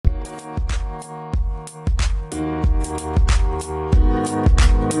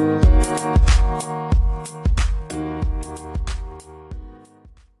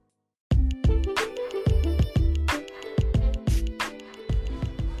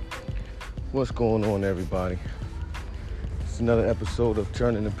What's going on, everybody? It's another episode of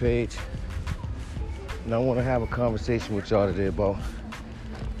Turning the Page, and I want to have a conversation with y'all today about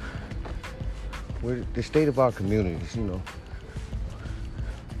the state of our communities,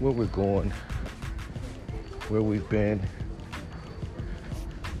 where we're going, where we've been,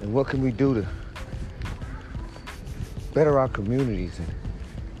 and what can we do to better our communities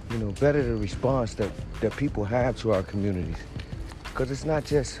and, better the response that people have to our communities. Because it's not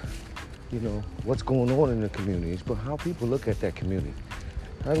just what's going on in the communities, but how people look at that community.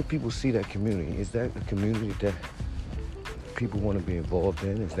 How do people see that community? Is that a community that people want to be involved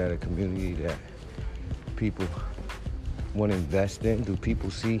in? Is that a community that people want to invest in? Do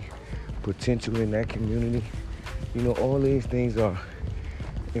people see potential in that community? All these things are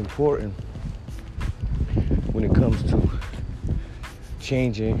important when it comes to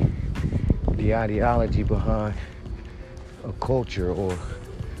changing the ideology behind a culture, or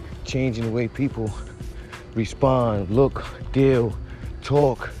changing the way people respond, look, deal,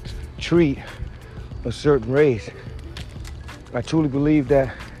 talk, treat a certain race. I truly believe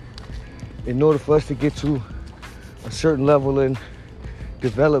that in order for us to get to a certain level in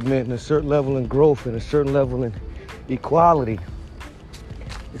development, and a certain level in growth, and a certain level in equality,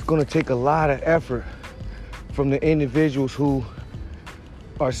 it's going to take a lot of effort from the individuals who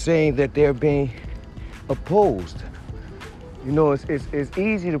are saying that they're being opposed. It's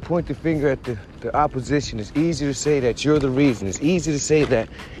easy to point the finger at the opposition. It's easy to say that you're the reason. It's easy to say that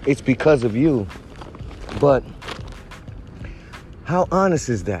it's because of you. But how honest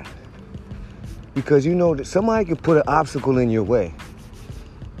is that? Because that somebody can put an obstacle in your way.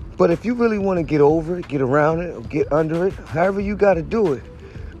 But if you really want to get over it, get around it, or get under it, however you got to do it,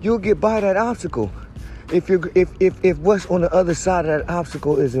 you'll get by that obstacle. If what's on the other side of that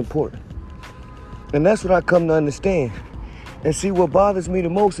obstacle is important. And that's what I come to understand. And see, what bothers me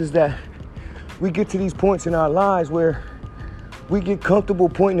the most is that we get to these points in our lives where we get comfortable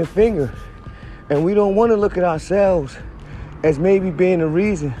pointing a finger, and we don't want to look at ourselves as maybe being the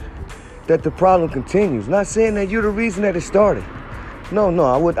reason that the problem continues. Not saying that you're the reason that it started. No,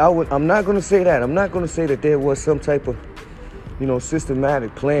 I'm not going to say that. I'm not going to say that there was some type of,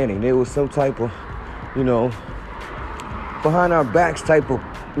 systematic planning. There was some type of, behind our backs type of,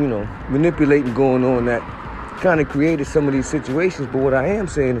 manipulating going on that kind of created some of these situations. But what I am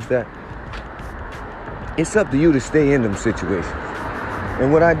saying is that it's up to you to stay in them situations.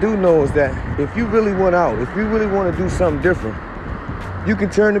 And what I do know is that if you really want out, if you really want to do something different, you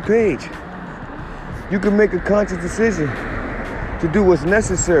can turn the page. You can make a conscious decision to do what's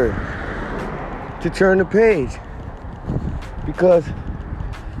necessary to turn the page. Because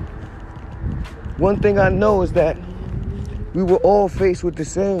one thing I know is that we were all faced with the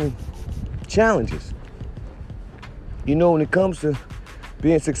same challenges. When it comes to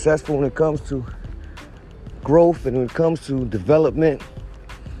being successful, when it comes to growth, and when it comes to development,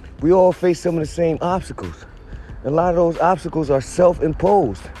 we all face some of the same obstacles. A lot of those obstacles are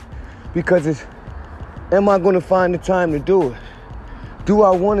self-imposed, because it's, am I going to find the time to do it? Do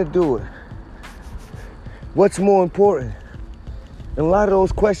I want to do it? What's more important? And a lot of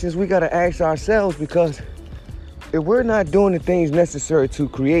those questions we got to ask ourselves, because if we're not doing the things necessary to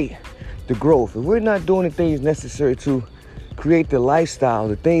create the growth, if we're not doing the things necessary to create the lifestyle,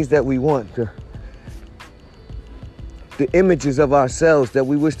 the things that we want, the images of ourselves that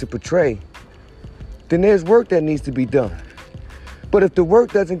we wish to portray, then there's work that needs to be done. But if the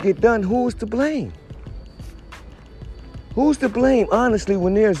work doesn't get done, who is to blame? Who's to blame, honestly,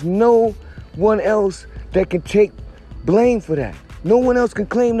 when there's no one else that can take blame for that? No one else can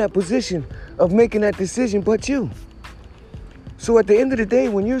claim that position of making that decision but you. So at the end of the day,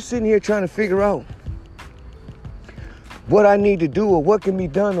 when you're sitting here trying to figure out what I need to do, or what can be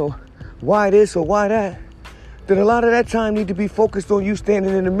done, or why this or why that, then a lot of that time need to be focused on you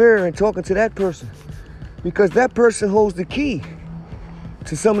standing in the mirror and talking to that person. Because that person holds the key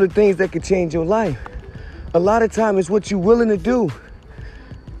to some of the things that can change your life. A lot of time it's what you're willing to do.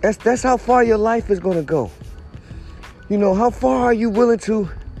 That's how far your life is going to go. How far are you willing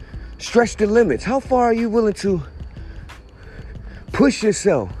to stretch the limits? How far are you willing to push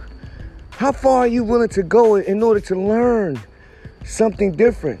yourself? How far are you willing to go in order to learn something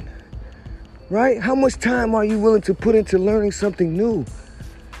different? Right? How much time are you willing to put into learning something new?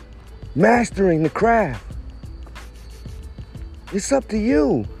 Mastering the craft. It's up to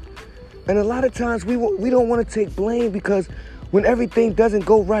you. And a lot of times we don't want to take blame, because when everything doesn't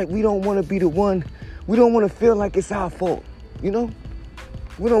go right, we don't want to be the one. We don't want to feel like it's our fault. We don't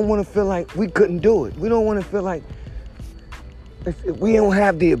want to feel like we couldn't do it. We don't want to feel like we don't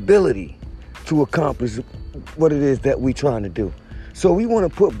have the ability to accomplish what it is that we're trying to do. So we want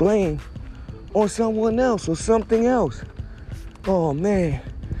to put blame on someone else or something else. Oh man,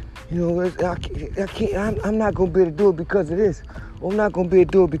 I can't. I'm not gonna be able to do it because of this. Or I'm not gonna be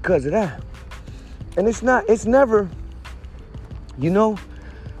able to do it because of that. And it's never.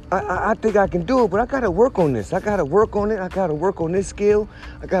 I think I can do it, but I gotta work on this. I gotta work on it. I gotta work on this skill.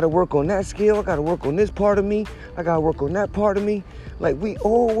 I gotta work on that skill. I gotta work on this part of me. I gotta work on that part of me. Like, we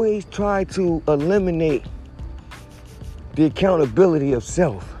always try to eliminate the accountability of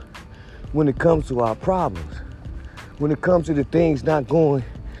self when it comes to our problems, when it comes to the things not going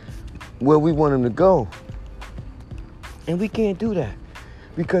where we want them to go. And we can't do that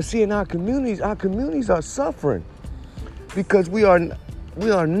because, see, in our communities are suffering because we are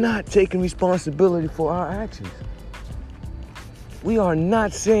not taking responsibility for our actions. We are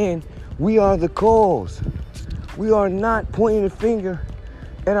not saying we are the cause. We are not pointing the finger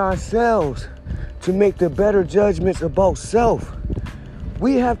at ourselves to make the better judgments about self.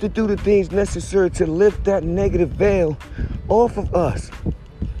 We have to do the things necessary to lift that negative veil off of us.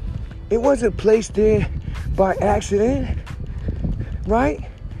 It wasn't placed there by accident, right?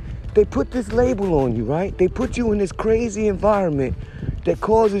 They put this label on you, right? They put you in this crazy environment that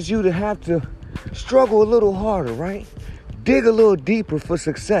causes you to have to struggle a little harder, right? Dig a little deeper for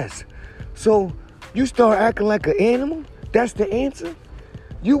success. So you start acting like an animal? That's the answer?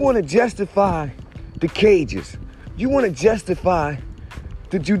 You want to justify the cages. You want to justify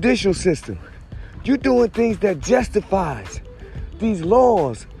the judicial system. You're doing things that justifies these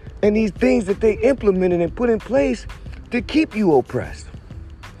laws and these things that they implemented and put in place to keep you oppressed.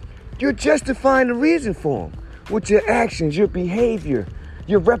 You're justifying the reason for them with your actions, your behavior,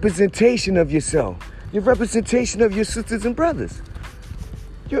 your representation of yourself, your representation of your sisters and brothers.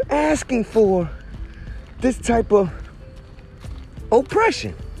 You're asking for this type of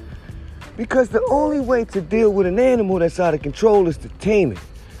oppression because the only way to deal with an animal that's out of control is to tame it,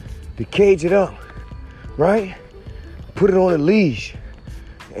 to cage it up, right? Put it on a leash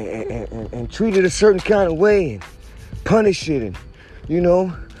and treat it a certain kind of way and punish it and,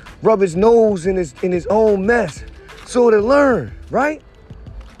 rub his nose in his own mess so it'll learn, right?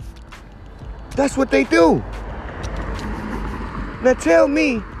 That's what they do. Now tell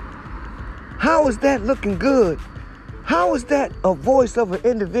me, how is that looking good? How is that a voice of an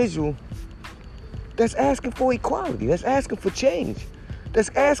individual that's asking for equality, that's asking for change, that's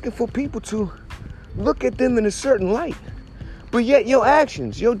asking for people to look at them in a certain light? But yet your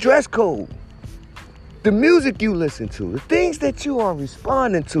actions, your dress code, the music you listen to, the things that you are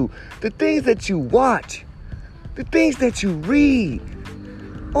responding to, the things that you watch, the things that you read,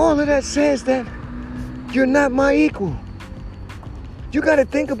 all of that says that you're not my equal. You got to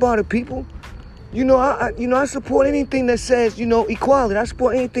think about it, people. I support anything that says, equality. I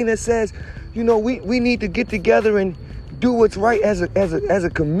support anything that says, we need to get together and do what's right as a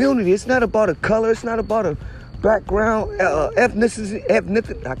community. It's not about a color. It's not about a background, ethnicity.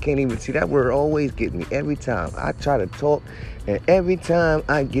 I can't even see that word. Always get me every time I try to talk, and every time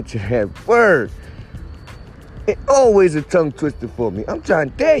I get to that word, it always a tongue twister for me. I'm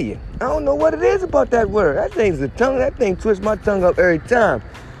trying to tell you, I don't know what it is about that word. That thing's a tongue. That thing twists my tongue up every time.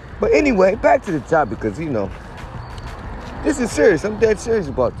 But anyway, back to the topic, because this is serious. I'm dead serious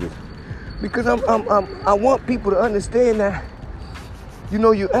about this, because I want people to understand that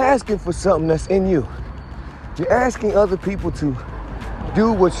you're asking for something that's in you. You're asking other people to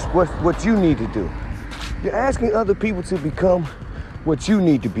do what you need to do. You're asking other people to become what you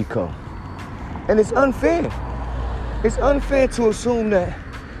need to become. And it's unfair. It's unfair to assume that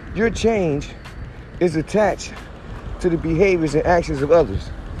your change is attached to the behaviors and actions of others.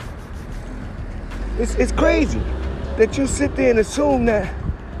 It's crazy that you sit there and assume that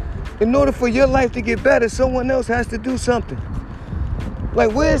in order for your life to get better, someone else has to do something.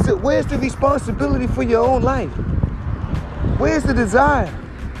 Like, where's the responsibility for your own life? Where's the desire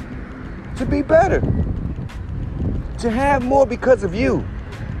to be better? To have more because of you.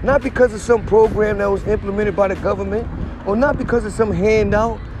 Not because of some program that was implemented by the government, or not because of some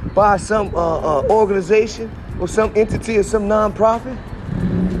handout by some organization or some entity or some nonprofit.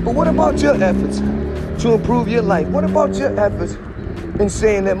 But what about your efforts to improve your life? What about your efforts in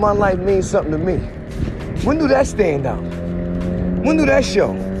saying that my life means something to me? When do that stand out? When do that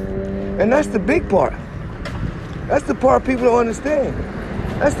show? And that's the big part. That's the part people don't understand.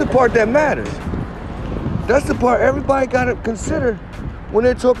 That's the part that matters. That's the part everybody got to consider when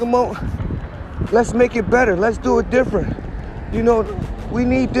they're talking about, let's make it better, let's do it different. We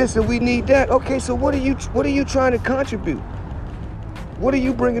need this and we need that. Okay, so what are you trying to contribute? What are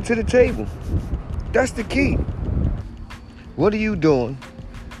you bringing to the table? That's the key. What are you doing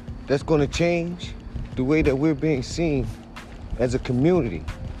that's going to change the way that we're being seen as a community?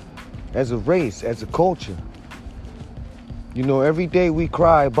 as a race, as a culture. You know, every day we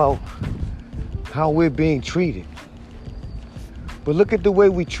cry about how we're being treated. But look at the way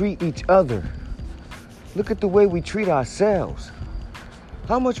we treat each other. Look at the way we treat ourselves.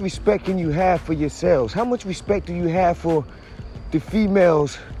 How much respect can you have for yourselves? How much respect do you have for the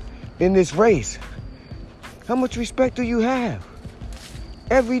females in this race? How much respect do you have?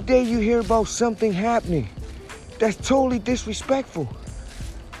 Every day you hear about something happening that's totally disrespectful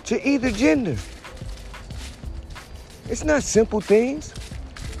to either gender. It's not simple things.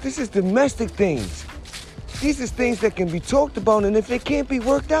 This is domestic things. These are things that can be talked about, and if they can't be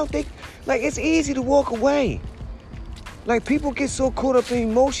worked out, it's easy to walk away. Like, people get so caught up in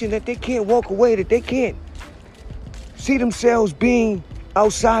emotion that they can't walk away, that they can't see themselves being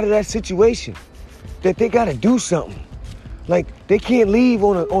outside of that situation, that they gotta do something. Like, they can't leave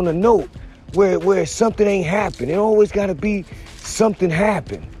on a note where something ain't happened. It always gotta be something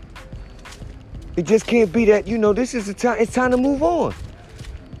happen. It just can't be that, this is the time, it's time to move on.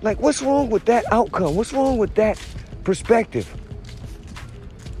 Like, what's wrong with that outcome? What's wrong with that perspective?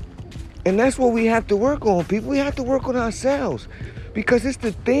 And that's what we have to work on, people. We have to work on ourselves, because it's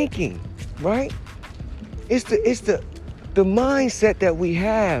the thinking, right? It's the mindset that we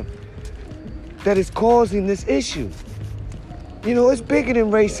have that is causing this issue. It's bigger than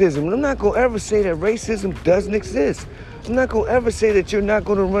racism. I'm not going to ever say that racism doesn't exist. I'm not going to ever say that you're not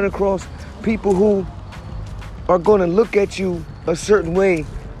going to run across people who are going to look at you a certain way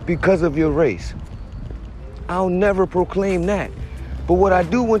because of your race. I'll never proclaim that. But what I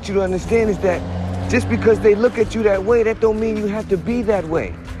do want you to understand is that just because they look at you that way, that don't mean you have to be that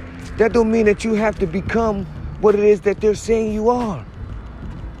way. That don't mean that you have to become what it is that they're saying you are.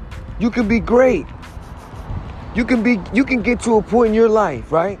 You can be great. You can get to a point in your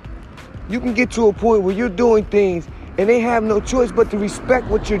life, right? You can get to a point where you're doing things and they have no choice but to respect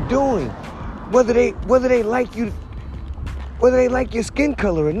what you're doing. Whether they like you, whether they like your skin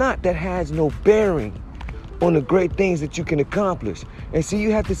color or not, that has no bearing on the great things that you can accomplish. And see,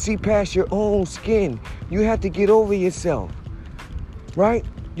 you have to see past your own skin. You have to get over yourself, right?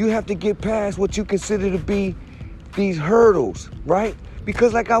 You have to get past what you consider to be these hurdles, right?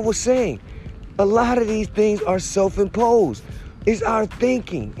 Because like I was saying, a lot of these things are self-imposed. It's our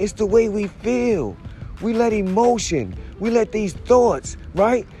thinking. It's the way we feel. We let emotion, we let these thoughts,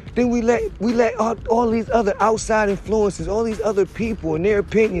 right? Then we let all these other outside influences, all these other people and their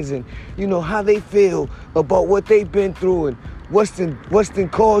opinions and, how they feel about what they've been through and what's been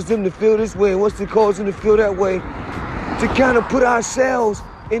caused them to feel this way and what's been caused them to feel that way, to kind of put ourselves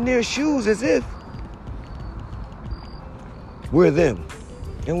in their shoes as if we're them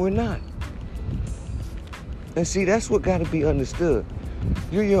and we're not. And see, that's what got to be understood.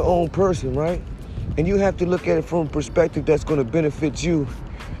 You're your own person, right? And you have to look at it from a perspective that's going to benefit you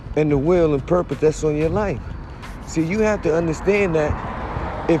and the will and purpose that's on your life. See, you have to understand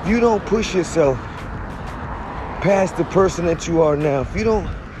that if you don't push yourself past the person that you are now, if you don't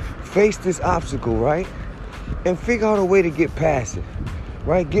face this obstacle, right, and figure out a way to get past it,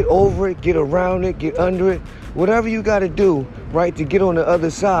 right, get over it, get around it, get under it, whatever you got to do, right, to get on the other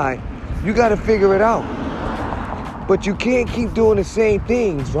side, you got to figure it out. But you can't keep doing the same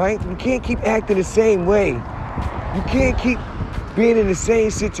things, right? You can't keep acting the same way. You can't keep being in the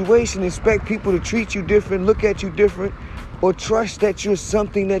same situation, expect people to treat you different, look at you different, or trust that you're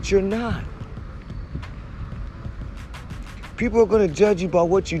something that you're not. People are going to judge you by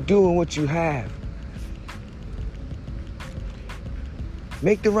what you do and what you have.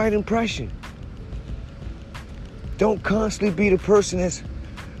 Make the right impression. Don't constantly be the person that's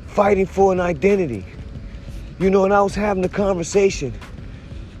fighting for an identity. And I was having a conversation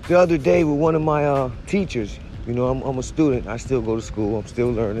the other day with one of my teachers. I'm a student. I still go to school. I'm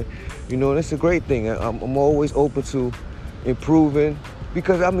still learning. And it's a great thing. I'm always open to improving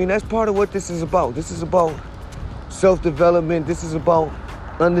because, that's part of what this is about. This is about self-development. This is about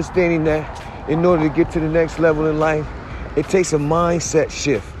understanding that in order to get to the next level in life, it takes a mindset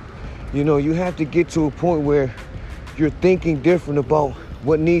shift. You have to get to a point where you're thinking different about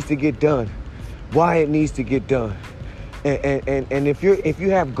what needs to get done, why it needs to get done. And if you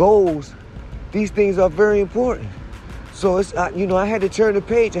have goals, these things are very important. So it's I had to turn the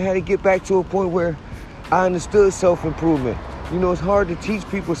page. I had to get back to a point where I understood self-improvement. It's hard to teach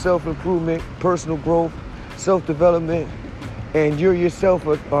people self-improvement, personal growth, self-development, and you yourself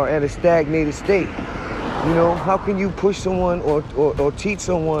are at a stagnated state. How can you push someone or teach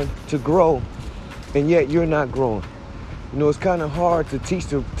someone to grow and yet you're not growing? It's kind of hard to teach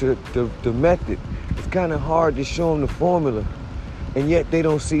the method. It's kind of hard to show them the formula, and yet they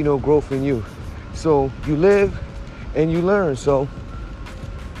don't see no growth in you. So you live and you learn. So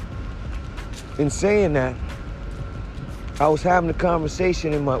in saying that, I was having a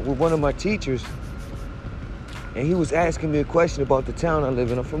conversation with one of my teachers, and he was asking me a question about the town I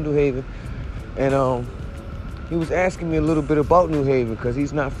live in. I'm from New Haven, and he was asking me a little bit about New Haven because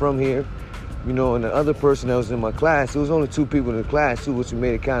he's not from here, you know. And the other person that was in my class, there was only 2 people in the class too, which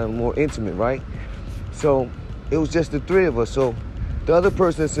made it kind of more intimate, right? So it was just the 3 of us. So the other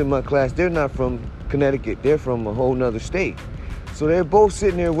person that's in my class, they're not from Connecticut, they're from a whole nother state. So they're both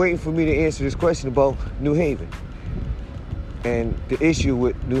sitting there waiting for me to answer this question about New Haven and the issue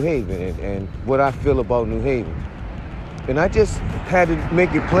with New Haven and what I feel about New Haven. And I just had to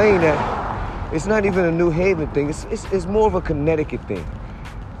make it plain that it's not even a New Haven thing, it's more of a Connecticut thing.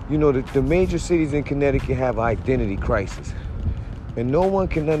 You know, the major cities in Connecticut have identity crisis, and no one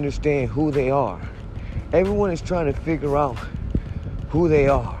can understand who they are. Everyone is trying to figure out who they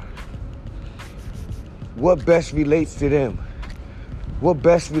are, what best relates to them, what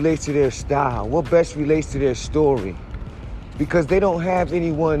best relates to their style, what best relates to their story, because they don't have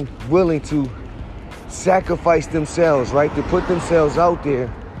anyone willing to sacrifice themselves, right, to put themselves out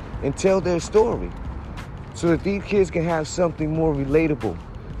there and tell their story so that these kids can have something more relatable,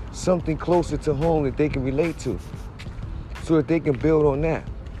 something closer to home that they can relate to, so that they can build on that.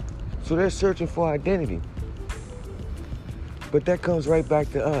 So they're searching for identity. But that comes right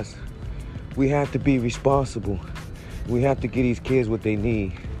back to us. We have to be responsible. We have to give these kids what they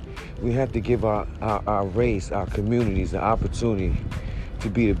need. We have to give our race, our communities, the opportunity to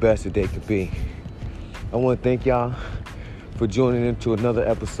be the best that they can be. I want to thank y'all for joining into another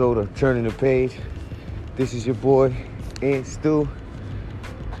episode of Turning the Page. This is your boy, Ant Stu,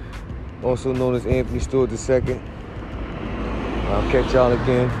 also known as Anthony Stewart II. I'll catch y'all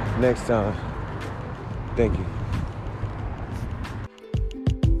again next time. Thank you.